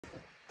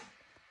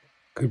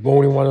Good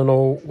morning, one and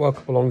all.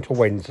 Welcome along to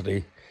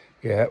Wednesday.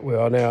 Yeah, we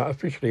are now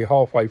officially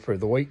halfway through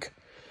the week.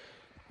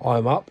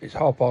 I'm up. It's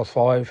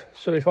 5:30.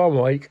 So if I'm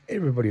awake,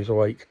 everybody's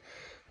awake.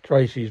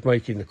 Tracy's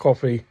making the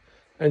coffee,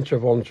 and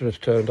Siobhan's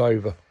just turned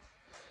over.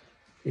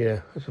 Yeah,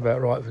 that's about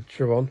right for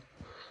Siobhan.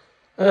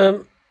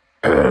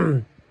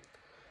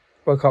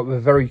 Woke up with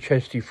a very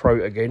chesty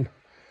throat again.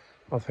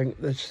 I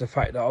think that's the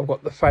fact that I've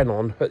got the fan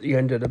on at the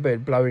end of the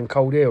bed, blowing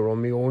cold air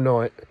on me all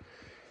night.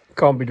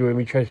 Can't be doing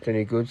my chest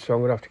any good, so I'm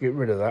going to have to get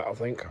rid of that, I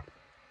think.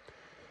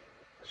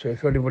 So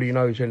if anybody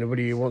knows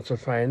anybody who wants a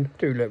fan,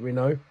 do let me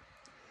know.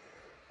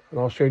 And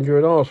I'll send you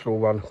an Arsenal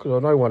one, because I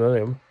know one of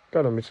them.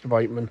 Don't I, Mr.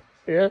 Bateman?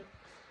 Yeah?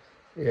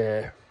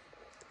 Yeah.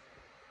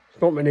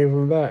 There's not many of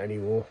them about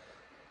anymore.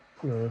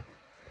 No.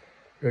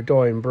 They're a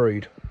dying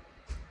breed.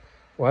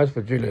 Well, as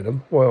for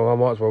Gillingham, well, I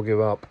might as well give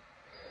up.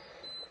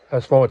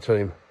 That's my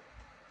team.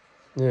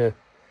 Yeah.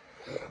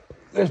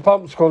 There's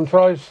Pumps gone,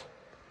 Trace.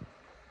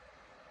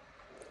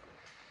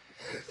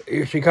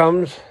 Here she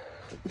comes.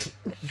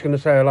 She's going to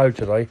say hello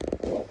today.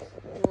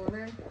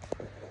 Morning.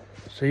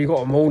 So you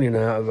got a morning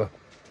out of her.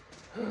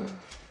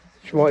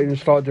 She might even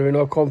start doing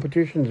her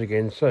competitions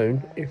again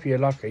soon, if you're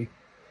lucky.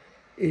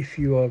 If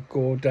you are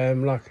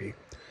goddamn lucky.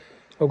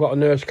 I've got a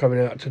nurse coming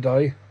out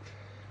today.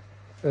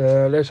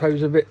 Let's hope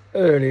it's a bit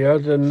earlier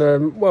than... the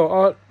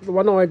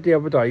one I had the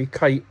other day,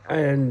 Kate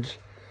and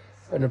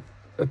an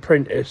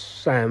apprentice,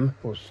 Sam,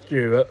 or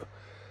Stuart,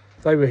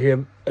 they were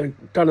here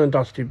done and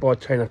dusted by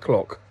 10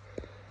 o'clock.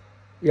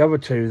 The other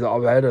two that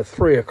I've had are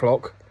 3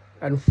 o'clock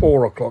and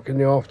 4 o'clock in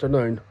the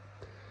afternoon.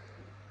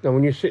 Now,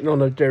 when you're sitting on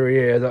a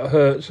derriere that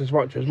hurts as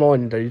much as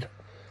mine did,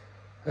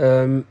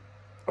 I'm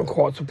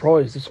quite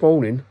surprised this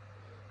morning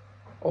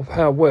of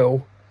how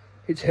well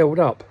it's held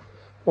up.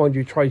 Mind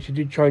you, Tracy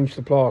did change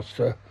the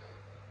plaster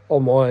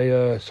on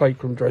my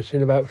sacrum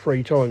dressing about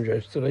 3 times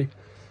yesterday.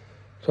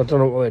 So I don't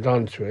know what they've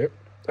done to it.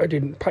 They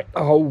didn't pack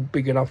the hole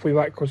big enough with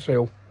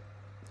Aquasil.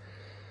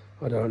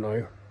 I don't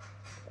know.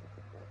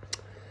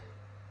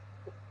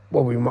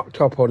 Well, we mucked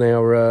up on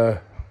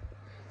our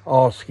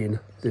asking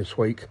this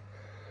week.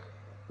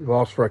 We've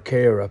asked for a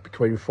carer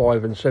between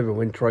 5 and 7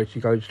 when Tracy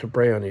goes to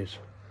Brownies.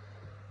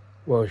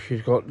 Well,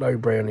 she's got no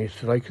Brownies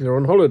today because they're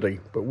on holiday.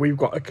 But we've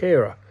got a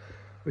carer.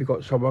 We've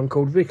got someone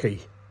called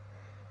Vicky.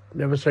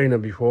 Never seen her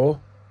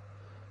before.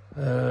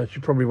 She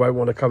probably won't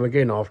want to come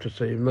again after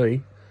seeing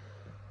me.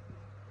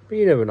 But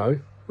you never know.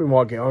 We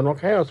might get our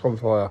house on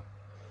fire.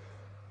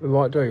 We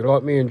might do,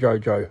 like me and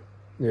Jojo.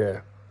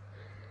 Yeah.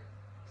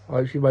 I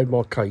hope she made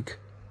my cake.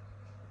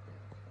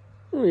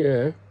 Oh,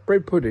 yeah.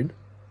 Bread pudding.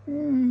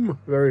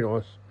 Very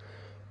nice.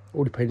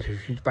 All depends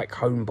if she's back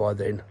home by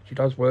then. She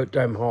does work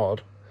damn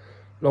hard.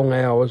 Long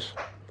hours,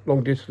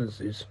 long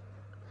distances.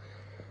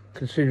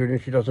 Considering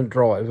she doesn't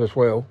drive as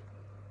well.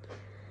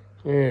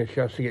 Yeah,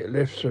 she has to get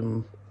lifts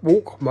and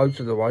walk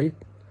most of the way.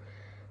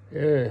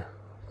 Yeah,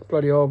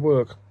 bloody hard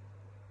work.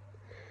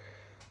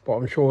 But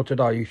I'm sure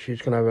today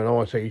she's going to have a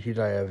nice easy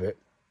day of it.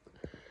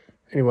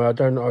 Anyway, I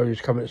don't know who's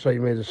coming to see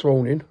me this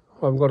morning.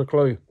 I haven't got a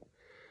clue.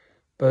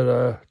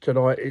 But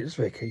tonight it's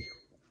Vicky.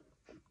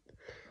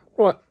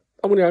 Right,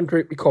 I'm going to go and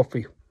drink my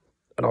coffee.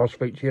 And I'll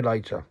speak to you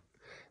later.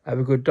 Have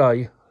a good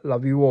day.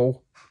 Love you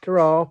all.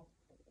 Ta-ra.